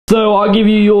So I'll give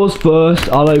you yours first.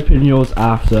 I'll open yours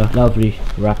after. Lovely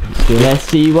wrapping still. Let's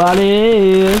see what it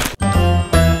is.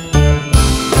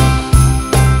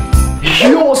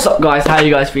 Yo, what's up guys? How are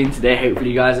you guys feeling today? Hopefully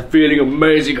you guys are feeling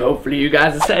amazing. Hopefully you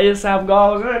guys are saying yourself,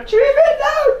 guys,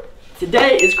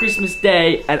 today is Christmas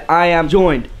Day and I am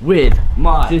joined with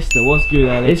my sister. What's good,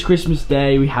 Ellie? It's Christmas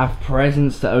Day. We have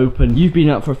presents to open. You've been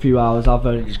up for a few hours. I've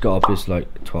only just got up. It's like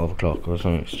 12 o'clock or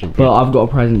something stupid. But I've got a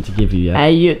present to give you, yeah?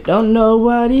 And you don't know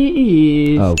what it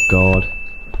is. Oh God.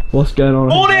 What's going on?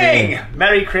 Morning!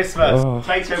 Merry Christmas.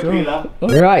 Potato peeler.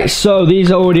 Right, so these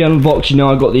are already unboxed. You know,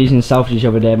 I got these in Selfridge the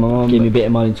other day. My mum gave me a bit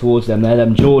of money towards them. They're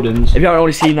them Jordans. If you haven't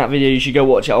already seen that video, you should go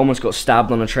watch it. I almost got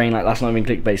stabbed on a train. Like, that's not even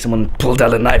clickbait. Someone pulled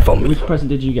out a knife on me. Which present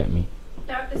did you get me?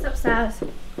 No, it's upstairs.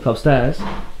 It's upstairs?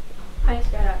 I just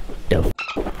get it.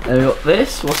 And we got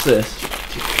this. What's this?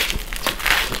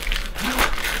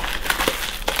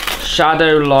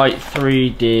 Shadow Light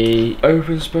 3D.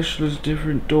 Open specialist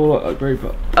different door light upgrade.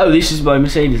 Oh, this is my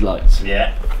Mercedes lights.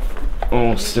 Yeah.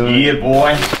 Oh, still. Yeah,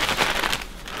 boy.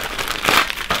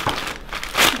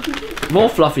 More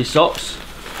fluffy socks.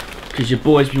 Because your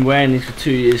boy's been wearing this for 2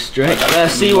 years straight.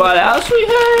 Let's see what else we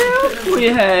have. We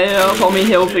have Tommy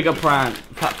Hilfiger pants.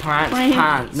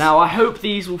 Now I hope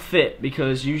these will fit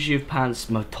because usually with pants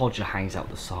my todger hangs out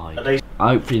the side.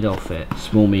 Hopefully they'll fit.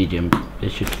 Small, medium, they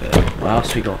should fit. What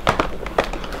else we got?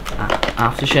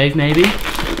 Aftershave maybe?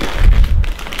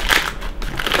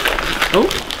 Oh,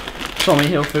 Tommy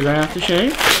Hilfiger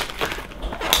aftershave.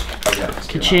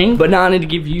 Ka-ching. But now I need to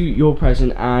give you your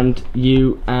present and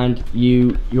you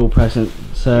your present.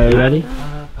 So ready?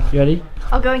 You ready?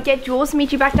 I'll go and get yours and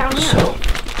meet you back down here. So,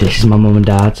 this is my mum and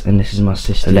dad's and this is my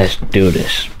sister's. Let's do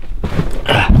this.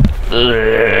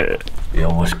 Yeah,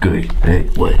 what's good? Hey,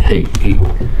 what? Hey.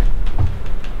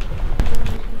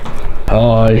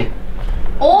 Hi.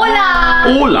 Hola!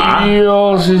 Hola!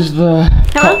 Yours is the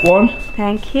top one.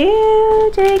 Thank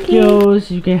you, Jakey.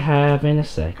 Yours you can have in a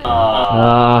second.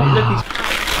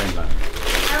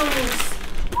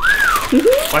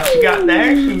 What you got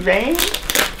there, Suzanne?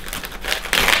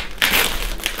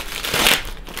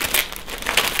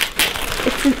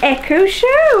 It's an Echo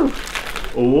Show.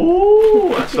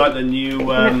 Oh, that's like the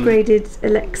new An upgraded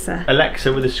Alexa.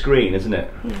 Alexa with a screen, isn't it?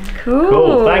 Yeah. Cool.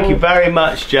 Cool. Thank you very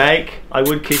much, Jake. I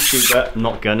would kiss you, but I'm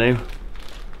not gonna.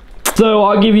 So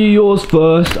I'll give you yours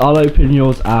first. I'll open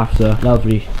yours after.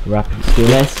 Lovely wrapping still.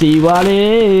 Let's see what it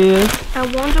is. I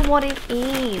wonder what it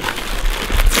is.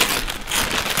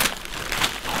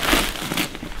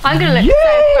 I'm gonna look so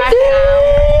fresh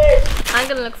now. I'm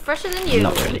gonna look fresher than you.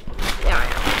 Not really. Yeah, I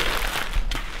am.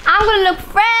 I'm gonna look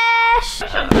fresh.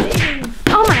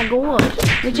 Oh my God.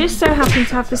 We just so happen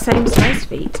to have the same size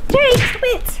feet. Jake, stop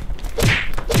it.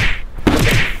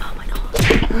 Oh my God.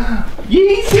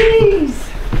 Yeezys!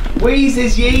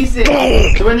 Weezys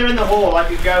Yeezys! So when they're in the hall I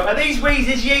could go, are these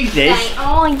Weezys Yeezys? They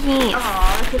are, yes.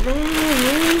 Oh, look at them.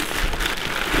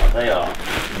 Oh, they are.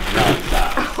 Nice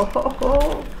that.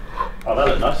 Oh, they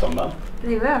look nice on Mum.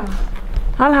 They will.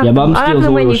 I'll have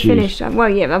them when you finish. Well,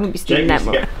 yeah, I won't be stealing them.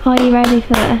 Are you ready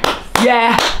for this?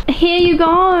 Yeah! Here you go.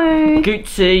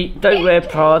 Gucci, don't wear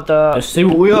Prada. Let's see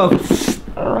what we have.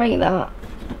 Right that.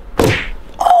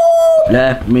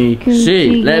 Let me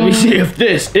see. Let me see if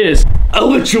this is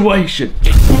alliteration.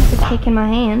 Thanks for taking my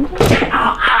hand.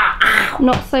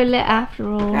 Not so lit after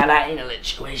all. Now that ain't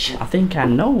alliteration. I think I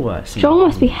know what. John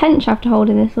must be hench after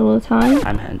holding this all the time.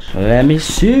 I'm hench. Let me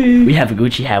see. We have a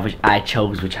Gucci hat which I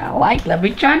chose, which I like. Let me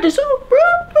try this out.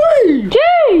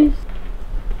 Jeez!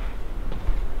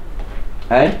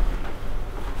 Hey?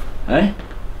 Hey?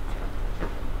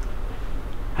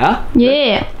 Huh?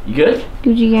 Yeah. You good?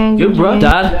 Gucci gang. Good, bro. Gang.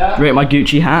 Dad, rate my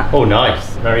Gucci hat. Oh,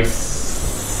 nice. Very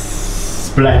splendid.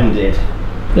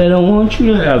 They don't want you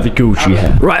to have the Gucci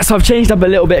hat. Right, so I've changed up a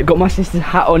little bit. Got my sister's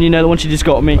hat on, you know, the one she just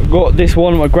got me. Got this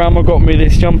one, my grandma got me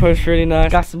this jumper, it's really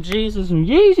nice. Got some Jesus, some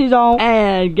Yeezys on.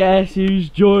 And guess who's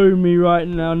joining me right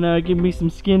now? Now give me some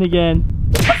skin again.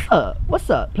 What's up? What's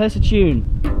up? Play us a tune.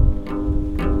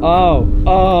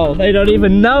 Oh, they don't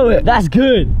even know it. That's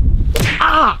good.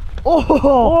 Ah!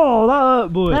 Oh, that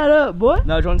hurt, boy. That hurt, boy.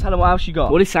 No, do you want to tell them what else you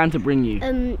got? What did Santa bring you?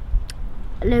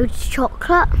 Loads of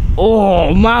chocolate.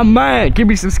 Oh, my man. Give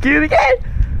me some skin again.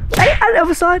 Hey, and the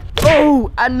other side.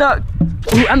 Oh, and that.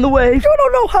 Oh, and the wave. You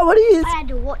don't know how it is. I had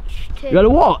a watch too. You had a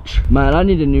watch? Man, I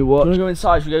need a new watch. You want to go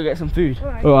inside? Should we go get some food?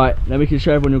 Alright, then we can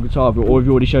show everyone your guitar, or have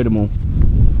you already showed them all?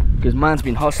 Because man's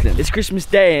been hustling. It's Christmas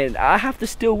Day and I have to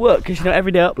still work because, you know,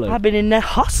 every day I upload. I've been in there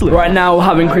hustling. Right now we're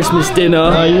having Christmas dinner.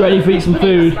 Are you ready to eat some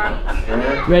food?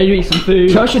 Ready to eat some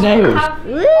food? Show us your nails.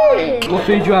 What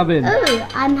food you having? Oh,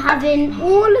 I'm having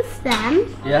all of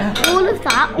them. Yeah? All of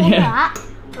that, all that.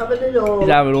 having it all. He's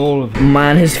having all of it.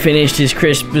 Man has finished his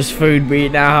Christmas food, but you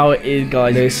know how it is,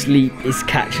 guys. The sleep is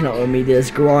catching up with me.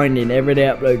 There's grinding. Everyday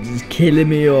uploads is killing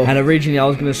me off. And originally I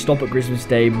was going to stop at Christmas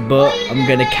Day, but I'm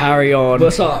going to carry on.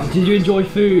 What's up? Did you enjoy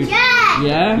food? Yeah.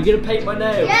 Yeah? You going to paint my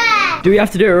nails? Yeah. Do we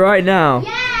have to do it right now? Yeah.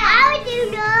 I would do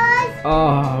yours.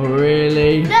 Oh,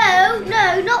 really? No,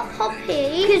 not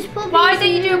Poppy. Because Poppy. Why don't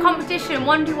you do a competition?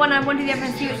 One do one and one do the other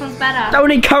and see which one's better.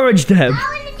 Don't encourage them. I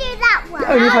want to do that one.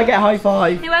 Only if I get a high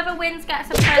five. Whoever wins gets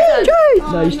a present.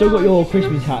 No, you still got your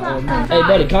Christmas hat on. Hey,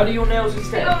 buddy, can I do your nails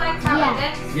instead?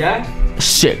 Yeah?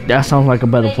 Sick, that sounds like a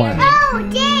better plan. Oh,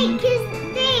 Jake, because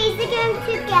these are going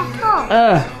to get off.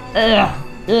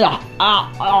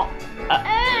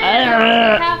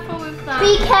 Careful with that.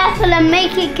 Be careful and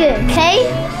make it good, okay?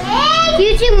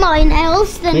 You do my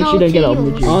nails, then Make sure you don't get it on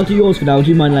the juice. I'll do yours for now, I'll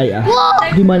do mine later.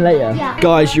 What? Do mine later. Yeah.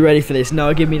 Guys, you ready for this?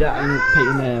 No, give me that and paint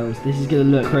your nails. This is gonna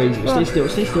look crazy. Stay still,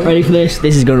 stay still. Ready for this?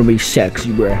 This is gonna be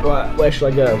sexy, bro. Right, where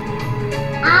should I go?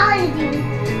 I want to do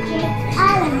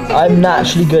Jake. I'm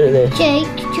naturally good at this. Jake,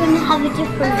 do you want to have a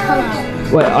different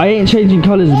colour? Wait, I ain't changing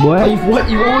colours, boy.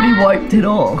 You've already wiped it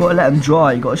off. Gotta let them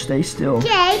dry, you gotta stay still.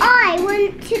 Jake, I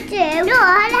want to do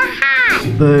not a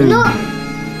hat. Boom. Not.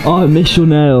 Oh, I missed your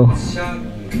nail.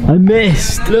 I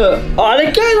missed. Look. Oh,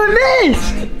 again I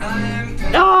missed.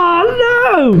 Oh,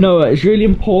 no. No, it's really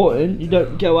important you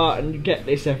don't go out and get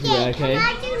this everywhere, Jake, okay? can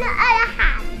I do not a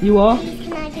hat? You are?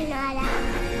 Can I do not a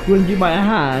hat? You want to do my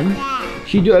hand? Yeah.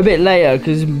 Should do it a bit later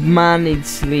because man needs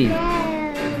sleep.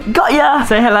 Got ya!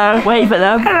 Say hello. Wave at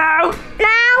them. Hello.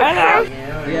 Hello.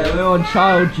 Yeah, we're on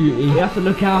child duty. We have to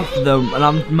look after them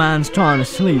and man's trying to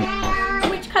sleep.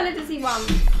 Which colour does he want?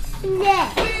 Yeah.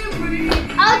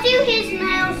 I'll do his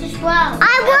nails as well.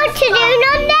 I want to do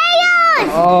no nails.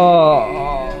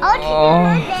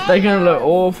 They're gonna look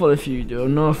awful if you do.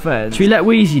 No offense. Should we let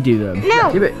Weezy do them?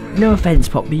 No. Yeah, but no offense,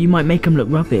 Pop, but you might make them look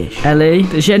rubbish. Ellie,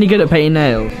 is she any good at painting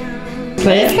nails?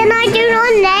 Play it. Can I do no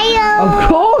nails? Of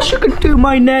course you can do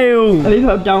my nails. Ellie, put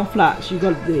them down flat. So you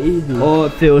got to do it easy. Oh,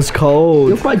 it feels cold.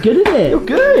 You're quite good at it. You're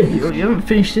good. You haven't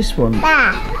finished this one. There.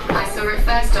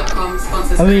 iSawItFirst.com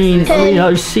sponsors. I mean,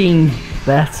 I've seen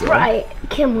better. Right.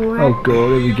 Come on. Oh god,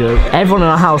 there we go. Everyone in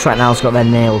our house right now has got their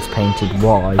nails painted.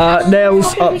 Why?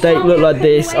 Nails update look like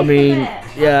this. I mean,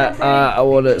 yeah, I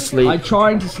want to sleep. I'm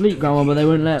trying to sleep, Grandma, but they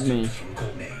won't let me.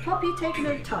 Poppy taking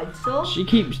her tights off.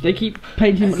 They keep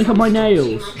painting. Look at my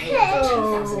nails.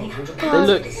 They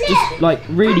look just like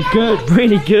really good,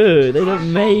 really good. They look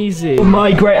amazing.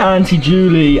 My great auntie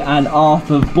Julie and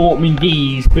Arthur bought me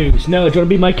these boots. No, do you want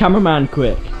to be my cameraman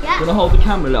quick? Yeah. Do you want to hold the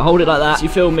camera? Look, hold it like that. So you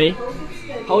film me.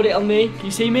 Hold it on me. Can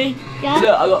you see me? Yeah.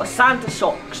 Look, I got Santa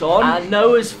socks on. And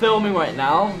Noah's filming right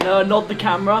now. Noah, nod the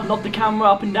camera. Nod the camera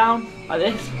up and down like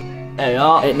this. There you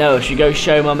are. Hey, Noah, should we go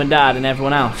show Mum and Dad and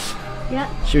everyone else? Yeah.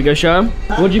 Should we go show them?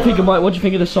 What do you think of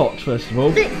the socks first of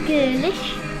all? Bit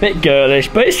girlish. Bit girlish,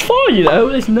 but it's fine, you know.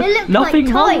 There's nothing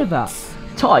like wrong with that.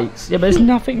 Tights? Yeah, but there's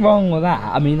nothing wrong with that.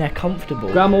 I mean, they're comfortable.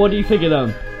 Grandma, what do you think of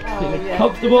them?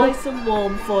 Comfortable? Nice and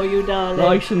warm for you, darling.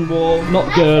 Nice and warm,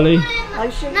 not girly.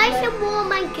 Nice and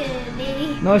warm and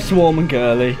girly. Nice and warm and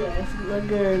girly. Yes, my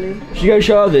girly. Should you go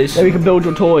show others? Then we can build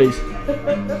your toys.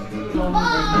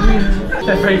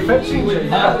 They're very fetching.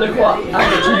 Look what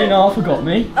Julie and Arthur got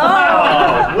me.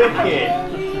 Oh, wicked.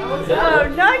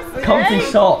 Oh, nice. Comfy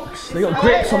socks. They got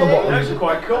grips on the bottom. Those are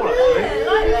quite cool,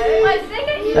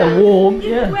 actually. They're warm,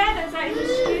 yeah. Wear those out in the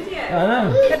studio. I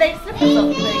know. Are they slippers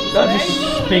or something? They're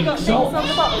just big socks.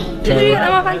 Did you get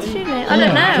them off Antigone? I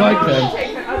don't know. Like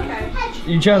them.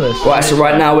 You jealous? Right, so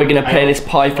right now we're gonna play this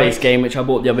pie face game which I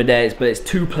bought the other day, but it's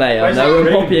 2-player. Noah and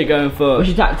Poppy are going first. What's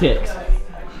your tactics?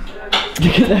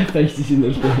 Look at their faces in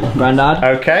this game. Grandad,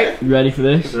 Okay. you ready for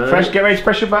this? Get ready to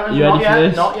press your button. You ready for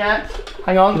this? Not yet.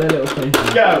 Hang on. Their little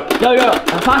faces. Go. Go, go!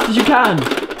 As fast as you can!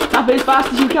 Tap it as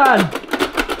fast as you can!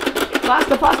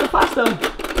 Faster, faster, faster!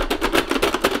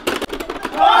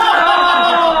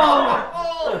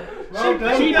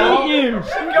 She beat you!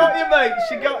 She got you, mate.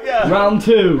 She got you. Round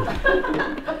 2.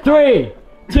 3,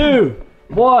 2,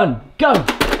 1, go!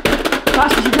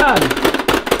 Fast as you can!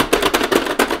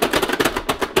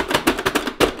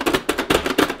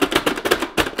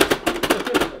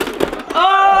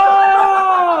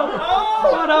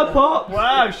 Pop.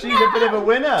 Wow, she's a bit of a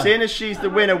winner. Seeing as she's the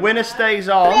winner, winner stays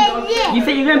on. You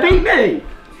think you're going to beat me?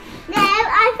 No,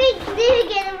 I think you're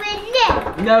going to win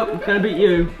this. No, I'm going to beat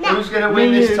you. Who's going to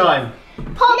win this time?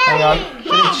 Poppy. Hang on.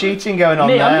 Bit of cheating going on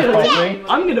there, I'm Poppy.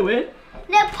 going to win.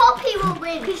 No, Poppy will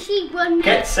win because she won.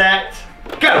 Get set.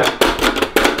 Go.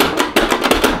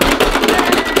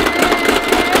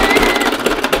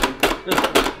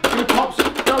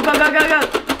 Go, go, go, go, go.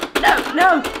 No.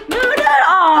 No.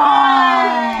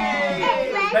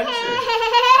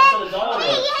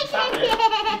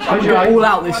 I'm going all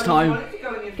out this time.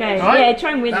 Okay, yeah,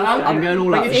 try and win this time. I'm going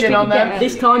all out Put your chin on them.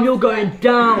 This time you're going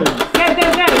down. Go.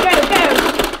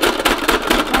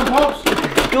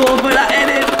 Go on, put that in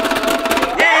it.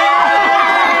 Yeah!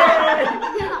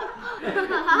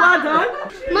 Well done.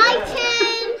 My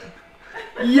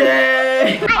turn.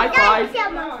 Yay! High five.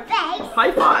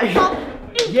 High five.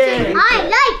 Yeah. I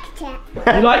liked it.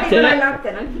 You liked it? I loved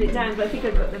it. I put it down, but I think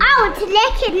I got the. I want to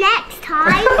lick it next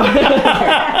time.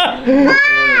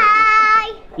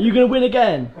 Bye. You gonna win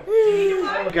again? We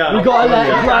gotta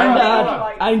let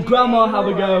Grandad and Grandma have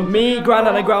a go. Me,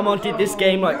 Grandad and Grandma did this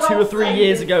game like 2 or 3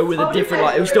 years ago with a different,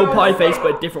 like, it was still Pie Face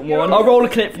but a different one. I'll roll a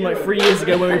clip from like 3 years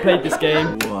ago when we played this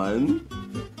game. 1,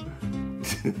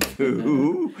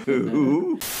 2.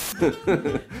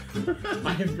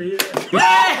 I can feel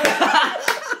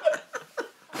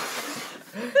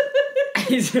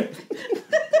it.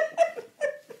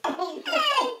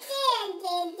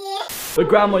 But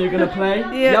Grandma, you're gonna play?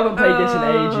 Yeah. You haven't played this in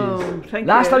ages.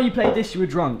 Last time you played this, you were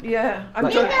drunk. Yeah, I'm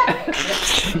Like- drunk.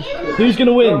 Who's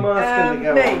gonna win? Me,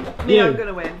 You. I'm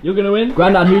gonna win. You're gonna win?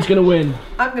 Grandad, who's gonna win?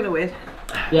 I'm gonna win.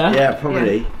 Yeah? Yeah,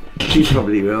 probably. She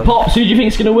probably will. Pops, who do you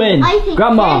think's gonna win? I think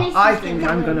Grandma. Dennis I is think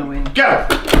gonna I'm gonna win. Go!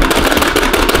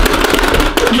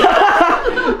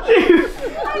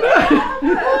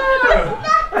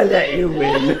 I let you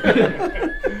win.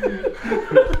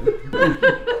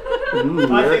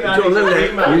 I think that is a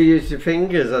big man. You use your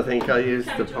fingers, I think I used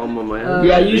the palm of my hand.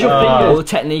 Yeah, use your fingers. All the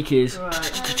technique is.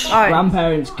 Alright.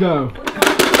 Grandparents, go.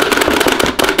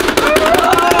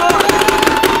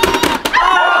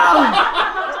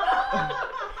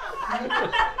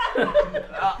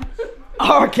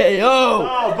 RKO!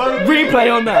 Oh, both.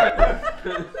 Replay on that.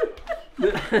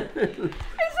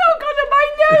 It's all gone to my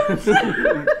nose.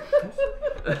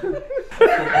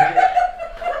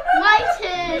 My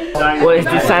turn. What is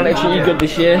the Santa treat you good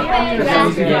this year?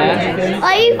 Yeah.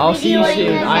 Are you I'll see you videoing soon.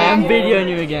 again? I am videoing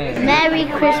you again. Merry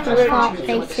Christmas, fart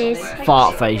faces.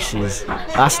 Fart faces.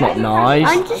 That's not nice.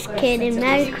 I'm just kidding.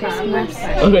 Merry Christmas.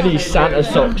 Look at these Santa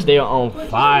socks, they are on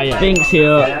fire. Pink's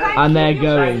here, and they're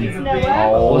going.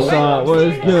 Oh, what's up? What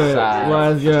is good?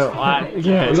 What is good?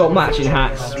 Yeah. We got matching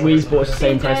hats. We's bought us the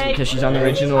same present because she's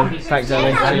unoriginal. Thanks,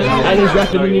 Ellie. And he's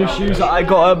repping the new shoes that I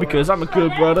got her because I'm a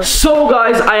good brother. So,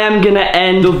 guys, I am gonna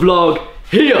end the vlog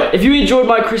here. If you enjoyed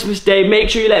my Christmas day, make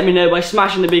sure you let me know by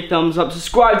smashing the big thumbs up.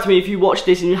 Subscribe to me if you watch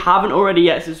this and you haven't already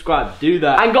yet subscribed. Do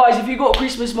that. And guys, if you've got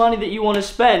Christmas money that you want to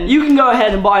spend, you can go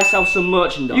ahead and buy yourself some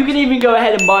merchandise. You can even go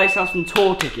ahead and buy yourself some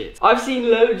tour tickets. I've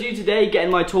seen loads of you today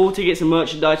getting my tour tickets and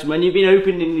merchandise. And when you've been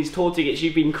opening these tour tickets,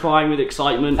 you've been crying with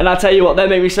excitement. And I tell you what, they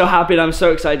make me so happy and I'm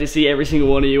so excited to see every single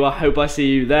one of you. I hope I see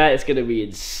you there. It's going to be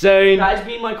insane. That has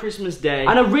been my Christmas day.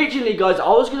 And originally, guys, I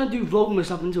was going to do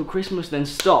Vlogmas up until Christmas, then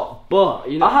stop. But,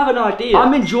 you know, I have an idea.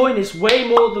 I'm enjoying this way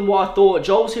more than what I thought.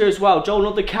 Joel's here as well. Joel,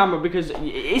 not the camera, because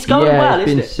it's going well,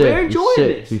 isn't it? We're enjoying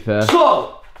this. To be fair.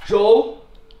 So, Joel,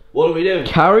 what are we doing?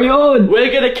 Carry on.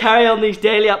 We're going to carry on these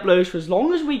daily uploads for as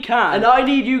long as we can. And I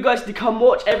need you guys to come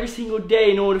watch every single day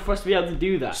in order for us to be able to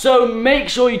do that. So make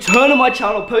sure you turn on my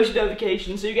channel, post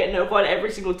notifications so you get notified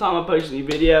every single time I post a new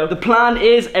video. The plan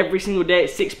is every single day at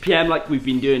 6 PM like we've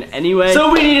been doing anyway.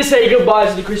 So we need to say goodbye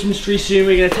to the Christmas tree soon.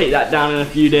 We're going to take that down in a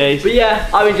few days. But yeah,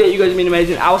 I've enjoyed you guys have been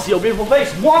amazing. I'll see your beautiful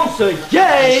face once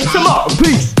again tomorrow.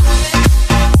 Peace.